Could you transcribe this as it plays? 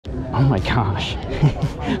Oh my gosh.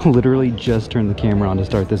 Literally just turned the camera on to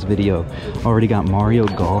start this video. Already got Mario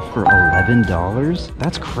Golf for $11?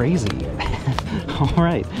 That's crazy. All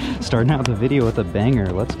right, starting out the video with a banger.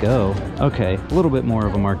 Let's go. Okay, a little bit more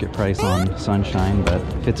of a market price on Sunshine, but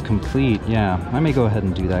if it's complete, yeah, I may go ahead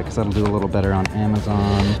and do that because that'll do a little better on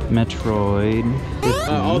Amazon. Metroid.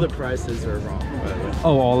 All the prices are wrong, by the way.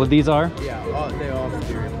 Oh, all of these are? Yeah, they all have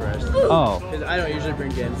to be refreshed. Oh. Because I don't usually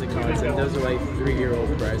bring games to cons, and those are like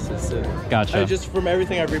 3-year-old prices. So Gotcha. Just from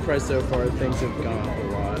everything I've repriced so far, things have gone up a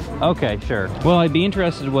lot. Okay, sure. Well, I'd be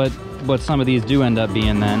interested what some of these do end up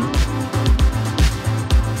being then.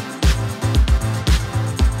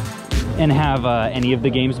 And have any of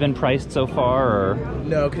the games been priced so far, or?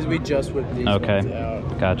 No, because we just whipped these ones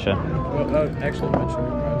out. Gotcha. Well, actually,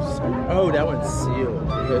 oh, that one's sealed.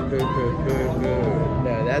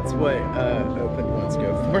 No, that's what open ones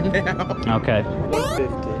go for now. Okay.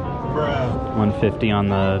 150. Bro. 150 on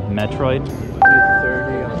the Metroid.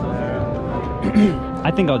 230 on that.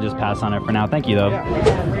 I think I'll just pass on it for now. Thank you, though.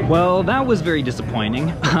 Yeah. Well, that was very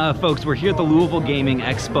disappointing. Folks, we're here at the Louisville Gaming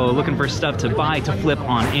Expo looking for stuff to buy, to flip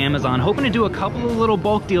on Amazon, hoping to do a couple of little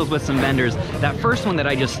bulk deals with some vendors. That first one that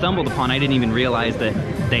I just stumbled upon, I didn't even realize that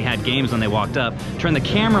they had games when they walked up. Turned the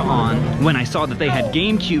camera on when I saw that they had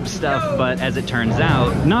GameCube stuff, but as it turns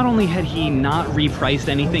out, not only had he not repriced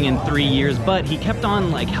anything in 3 years, but he kept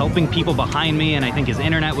on like helping people behind me, and I think his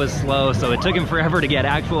internet was slow, so it took him forever to get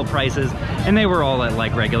actual prices, and they were all at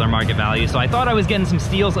like regular market value. So I thought I was getting some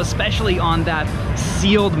steals, especially on that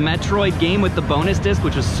sealed Metroid game with the bonus disc,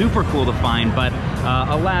 which was super cool to find, but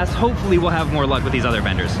alas, hopefully we'll have more luck with these other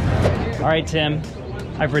vendors. All right, Tim,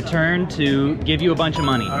 I've returned to give you a bunch of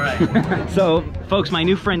money. All right. So, folks, my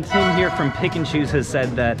new friend Tim here from Pick and Choose has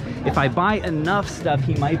said that if I buy enough stuff,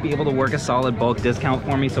 he might be able to work a solid bulk discount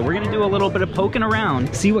for me. So we're gonna do a little bit of poking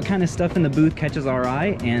around, see what kind of stuff in the booth catches our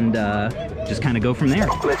eye, and just kind of go from there.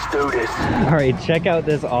 Let's do this. All right, check out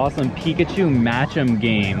this awesome Pikachu Match'em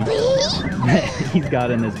game that he's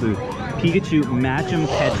got in this booth. Pikachu Match'em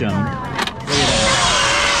Catch'em.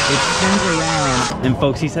 It spins around. And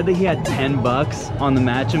folks, he said that he had 10 bucks on the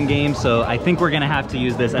Match'em game, so I think we're gonna have to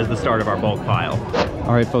use this as the start of our bulk pile.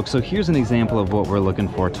 All right, folks, so here's an example of what we're looking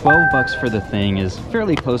for. 12 bucks for the thing is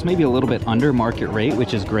fairly close, maybe a little bit under market rate,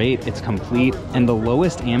 which is great. It's complete. And the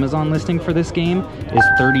lowest Amazon listing for this game is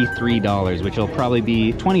 $33, which will probably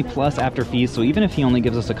be 20 plus after fees. So even if he only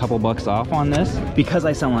gives us a couple bucks off on this, because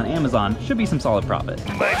I sell on Amazon, should be some solid profit.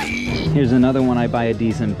 Here's another one I buy a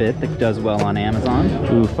decent bit that does well on Amazon.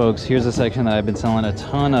 Ooh, folks, here's a section that I've been selling a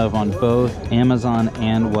ton of on both Amazon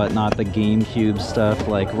and whatnot. The GameCube stuff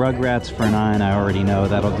like Rugrats for $9, I already know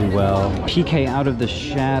that'll do well. PK Out of the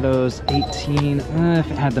Shadows, 18. If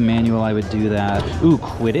it had the manual, I would do that. Ooh,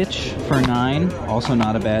 Quidditch for $9, also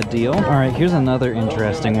not a bad deal. All right, here's another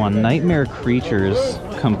interesting one. Nightmare Creatures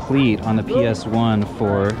complete on the PS1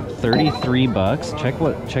 for 33 bucks. Check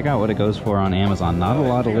out what it goes for on Amazon. Not a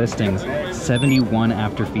lot of listings. 71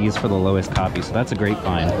 after fees for the lowest copy, so that's a great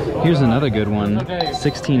find. Here's another good one.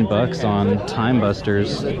 16 bucks on Time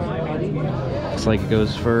Busters. Looks like it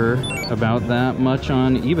goes for about that much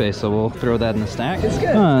on eBay, so we'll throw that in the stack. It's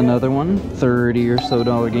good. Another one, $30 or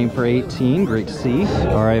so game for 18. Great to see.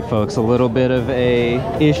 All right, folks, a little bit of a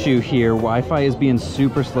issue here. Wi-Fi is being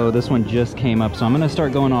super slow. This one just came up, so I'm gonna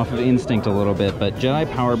start going off of instinct a little bit, but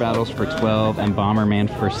Jedi Power Battles for 12 and Bomberman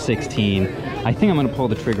for 16. I think I'm gonna pull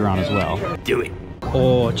the trigger on as well. Do it.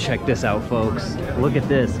 Oh, check this out, folks. Look at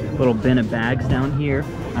this little bin of bags down here.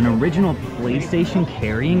 An original PlayStation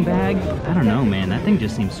carrying bag. I don't know, man. That thing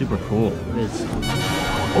just seems super cool. This.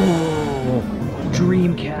 Oh,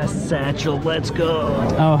 Dreamcast satchel. Let's go.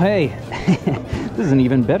 Oh, hey. This is an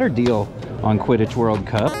even better deal on Quidditch World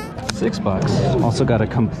Cup. $6. Also got a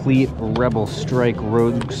complete Rebel Strike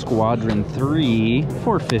Rogue Squadron 3.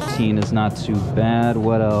 $4.15 is not too bad.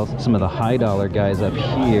 What else? Some of the high dollar guys up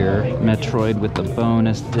here. Metroid with the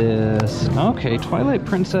bonus disc. Okay, Twilight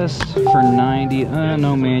Princess for 90.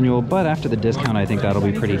 No manual, but after the discount, I think that'll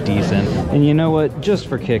be pretty decent. And you know what? Just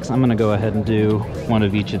for kicks, I'm gonna go ahead and do one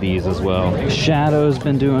of each of these as well. Shadow's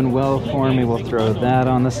been doing well for me. We'll throw that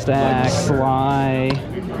on the stack. Sly.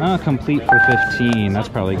 Complete for 15. That's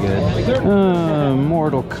probably good.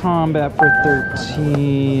 Mortal Kombat for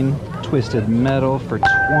 13. Twisted Metal for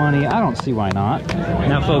 20. I don't see why not.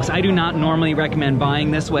 Now folks, I do not normally recommend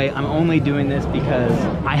buying this way. I'm only doing this because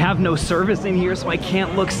I have no service in here, so I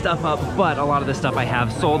can't look stuff up, but a lot of the stuff I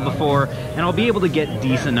have sold before, and I'll be able to get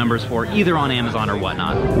decent numbers for either on Amazon or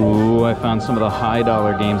whatnot. Ooh, I found some of the high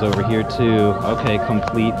dollar games over here too. Okay,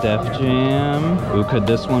 Complete Def Jam. Ooh, could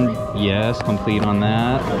this one? Yes, complete on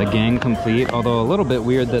that. The Gang Complete, although a little bit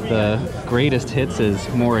weird that the Greatest Hits is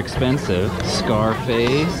more expensive.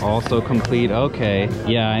 Scarface, also complete. Okay,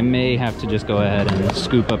 yeah, I may have to just go ahead and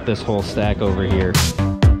scoop up this whole stack over here.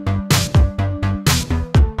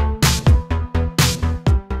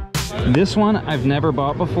 This one I've never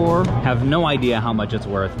bought before. Have no idea how much it's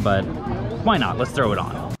worth, but why not? Let's throw it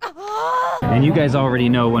on. And you guys already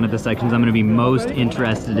know one of the sections I'm gonna be most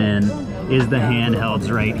interested in is the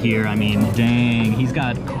handhelds right here. I mean, dang, he's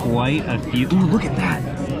got quite a few. Ooh, look at that.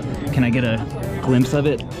 Can I get a glimpse of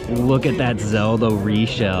it? Look at that Zelda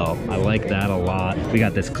reshell. I like that a lot. We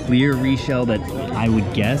got this clear reshell that I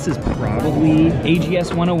would guess is probably AGS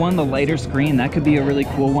 101, the lighter screen. That could be a really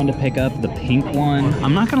cool one to pick up. The pink one.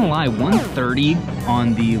 I'm not gonna lie, 130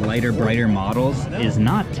 on the lighter, brighter models is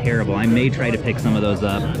not terrible. I may try to pick some of those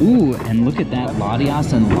up. Ooh, and look at that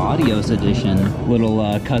Latios and Latios edition. Little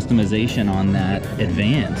customization on that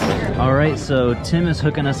Advance. All right, so Tim is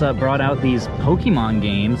hooking us up, brought out these Pokemon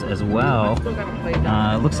games as well.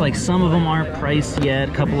 Looks like some of them aren't priced yet.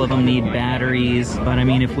 A couple of them need batteries. But I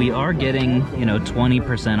mean, if we are getting, you know,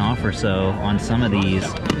 20% off or so on some of these,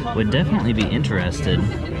 would definitely be interested.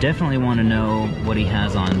 Definitely want to know what he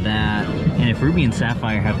has on that. And if Ruby and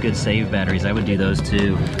Sapphire have good save batteries, I would do those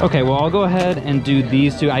too. Okay, well, I'll go ahead and do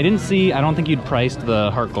these two. I don't think you'd priced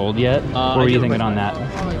the Heart Gold yet. What were you thinking on that?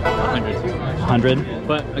 100?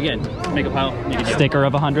 But again, make a pile, make a deal. Sticker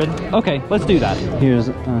of 100? Okay, let's do that. Here's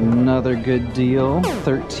another good deal.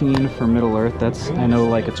 13 for Middle Earth. That's, I know,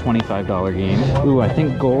 like a $25 game. Ooh, I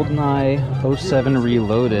think GoldenEye 07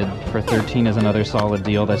 Reloaded for 13 is another solid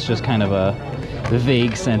deal. That's just kind of a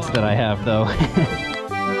vague sense that I have, though.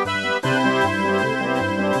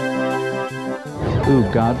 Ooh,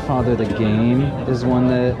 Godfather the Game is one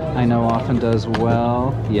that I know often does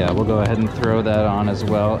well. Yeah, we'll go ahead and throw that on, as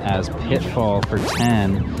well as Pitfall for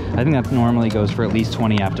 10. I think that normally goes for at least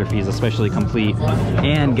 20 after fees, especially complete.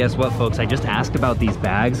 And guess what, folks? I just asked about these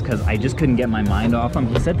bags because I just couldn't get my mind off them.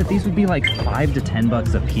 He said that these would be like 5 to 10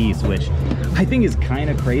 bucks a piece, which I think is kind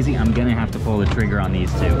of crazy. I'm gonna have to pull the trigger on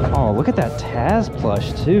these two. Oh, look at that Taz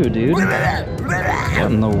plush too, dude.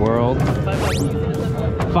 What in the world?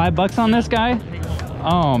 $5 on this guy?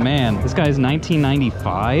 Oh man, this guy's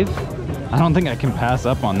 1995. I don't think I can pass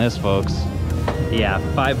up on this, folks. Yeah,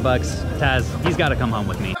 $5. Taz, he's got to come home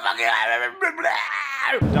with me.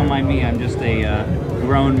 Don't mind me, I'm just a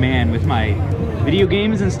grown man with my video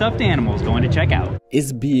games and stuffed animals going to check out.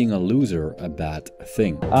 Is being a loser a bad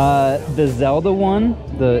thing? The Zelda one,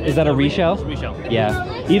 is that a reshell? Reshell.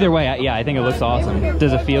 Yeah. Either way, yeah, I think it looks awesome.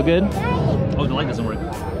 Does it feel good? Oh, the light doesn't work.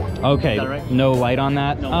 Okay, right? No light on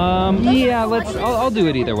that? No. Yeah, I'll do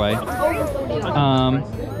it either way.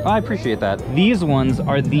 I appreciate that. These ones,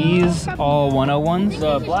 are these all 101s?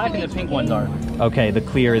 The black and the pink ones are. Okay, the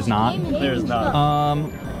clear is not? Clear is not.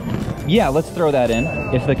 Yeah, let's throw that in.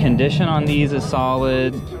 If the condition on these is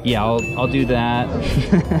solid, yeah, I'll do that.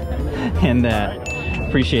 And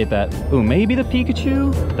appreciate that. Ooh, maybe the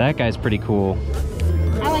Pikachu? That guy's pretty cool.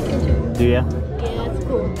 I like him too. Do ya? Yeah, it's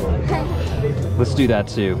cool. Let's do that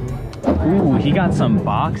too. Ooh, he got some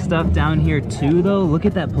box stuff down here too, though. Look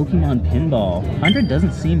at that Pokemon pinball. 100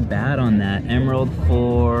 doesn't seem bad on that. Emerald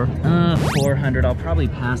for 400. I'll probably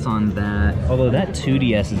pass on that. Although that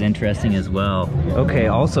 2DS is interesting as well. Okay,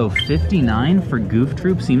 also 59 for Goof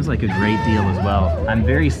Troop seems like a great deal as well. I'm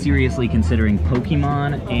very seriously considering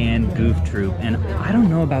Pokemon and Goof Troop, and I don't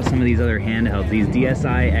know about some of these other handhelds. These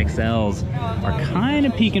DSi XLs are kind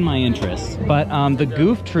of piquing my interest. But the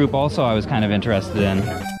Goof Troop also I was kind of interested in.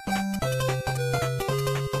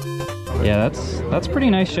 Yeah, that's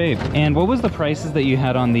pretty nice shape. And what was the prices that you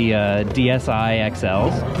had on the DSi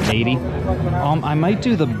XLs? 80? I might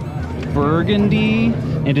do the burgundy.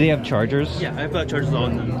 And do they have chargers? Yeah, I've got chargers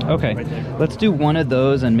on them. Okay, right, let's do one of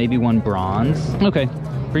those and maybe one bronze. Okay,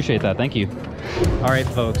 appreciate that, thank you. All right,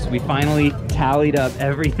 folks, we finally tallied up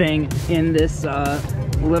everything in this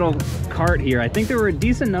little cart here. I think there were a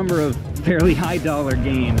decent number of fairly high dollar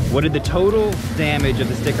games. What did the total damage of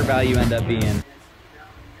the sticker value end up being?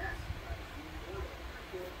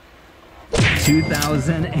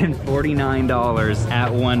 $2,049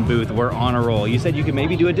 at one booth. We're on a roll. You said you could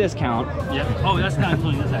maybe do a discount. Yeah. Oh, that's not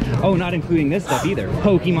including this actually. Oh, not including this stuff either.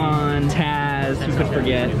 Pokemon, Taz, Taz, who could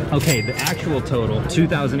forget? Okay, the actual total,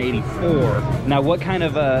 2,084. Now, what kind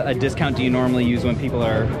of a discount do you normally use when people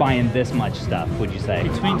are buying this much stuff, would you say?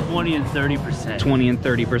 Between 20 and 30%. 20 and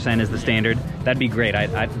 30% is the standard. That'd be great.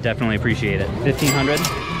 I definitely appreciate it. 1,500?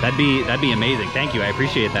 That'd be amazing. Thank you. I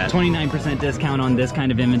appreciate that. 29% discount on this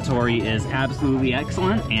kind of inventory is absolutely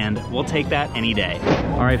excellent, and we'll take that any day.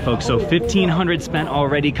 All right, folks, so 1,500 spent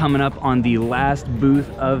already, coming up on the last booth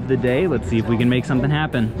of the day. Let's see if we can make something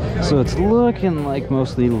happen. So it's looking like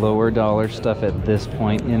mostly lower dollar stuff at this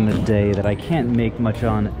point in the day that I can't make much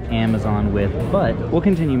on Amazon with, but we'll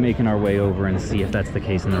continue making our way over and see if that's the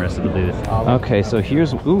case in the rest of the booth. Okay, so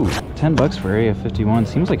here's, ooh, 10 bucks for Area 51.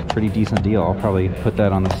 Seems like a pretty decent deal. I'll probably put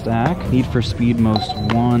that on the stack. Need for Speed Most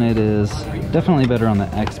Wanted is definitely better on the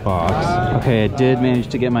Xbox. Okay, I did manage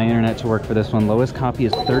to get my internet to work for this one. Lowest copy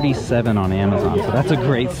is 37 on Amazon, so that's a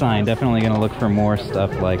great sign. Definitely gonna look for more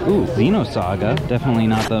stuff like, ooh, Xenosaga. Definitely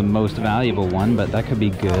not the most valuable one, but that could be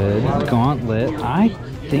good. Gauntlet, I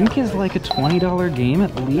think is like a $20 game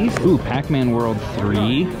at least. Ooh, Pac-Man World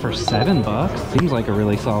 3 for 7 bucks. Seems like a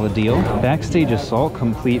really solid deal. Backstage Assault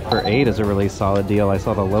Complete for 8 is a really solid deal. I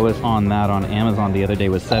saw the lowest on that on Amazon the other day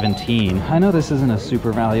was 17. I know this isn't a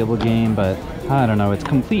super valuable game, but I don't know. It's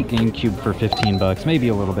complete GameCube for 15 bucks, maybe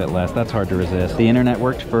a little bit less. That's hard to resist. The internet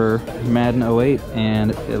worked for Madden 08,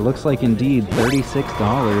 and it looks like indeed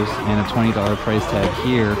 $36 and a $20 price tag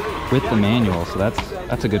here with the manual, so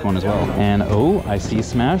that's a good one as well. And oh, I see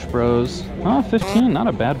Smash Bros. Oh, 15, not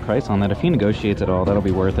a bad price on that. If he negotiates at all, that'll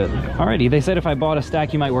be worth it. Alrighty, they said if I bought a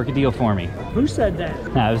stack, you might work a deal for me. Who said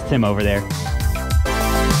that? Nah, it was Tim over there.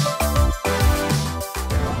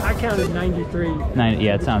 I counted 93.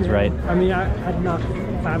 Yeah, it sounds right. I mean, I had knocked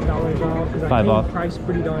 $5 off because I $5 off. the price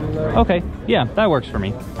pretty darn low. Okay, yeah, that works for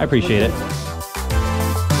me. I appreciate it.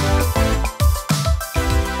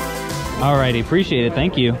 Alrighty, appreciate it,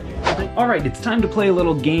 thank you. Alright, it's time to play a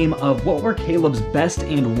little game of what were Caleb's best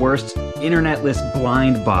and worst internet list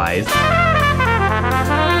blind buys.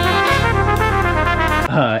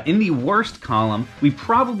 In the worst column, we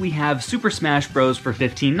probably have Super Smash Bros. For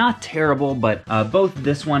 15. Not terrible, but both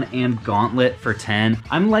this one and Gauntlet for 10.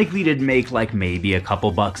 I'm likely to make like maybe a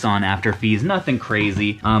couple bucks on after fees, nothing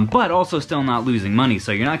crazy, but also still not losing money,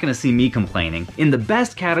 so you're not gonna see me complaining. In the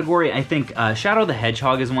best category, I think Shadow the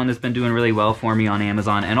Hedgehog is one that's been doing really well for me on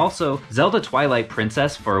Amazon, and also Zelda Twilight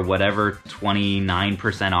Princess for whatever,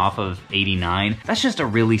 29% off of 89. That's just a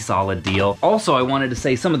really solid deal. Also, I wanted to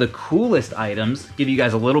say some of the coolest items, give you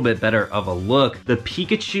guys a little bit better of a look. The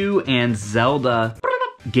Pikachu and Zelda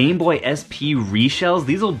Game Boy SP reshells,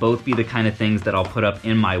 these will both be the kind of things that I'll put up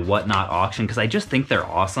in my Whatnot auction because I just think they're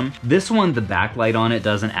awesome. This one, the backlight on it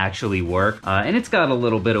doesn't actually work, and it's got a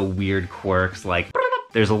little bit of weird quirks, like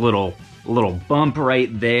there's a little bump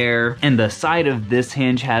right there, and the side of this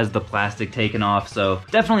hinge has the plastic taken off, so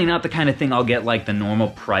definitely not the kind of thing I'll get like the normal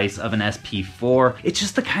price of an SP4. It's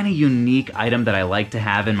just the kind of unique item that I like to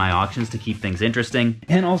have in my auctions to keep things interesting.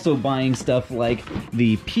 And also buying stuff like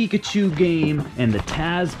the Pikachu game and the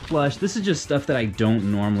Taz plush. This is just stuff that I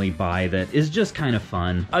don't normally buy that is just kind of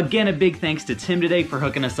fun. Again, a big thanks to Tim today for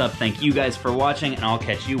hooking us up. Thank you guys for watching, and I'll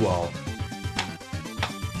catch you all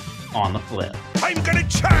on the flip. I'm gonna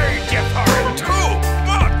charge you for 2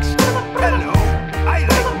 bucks! Hello!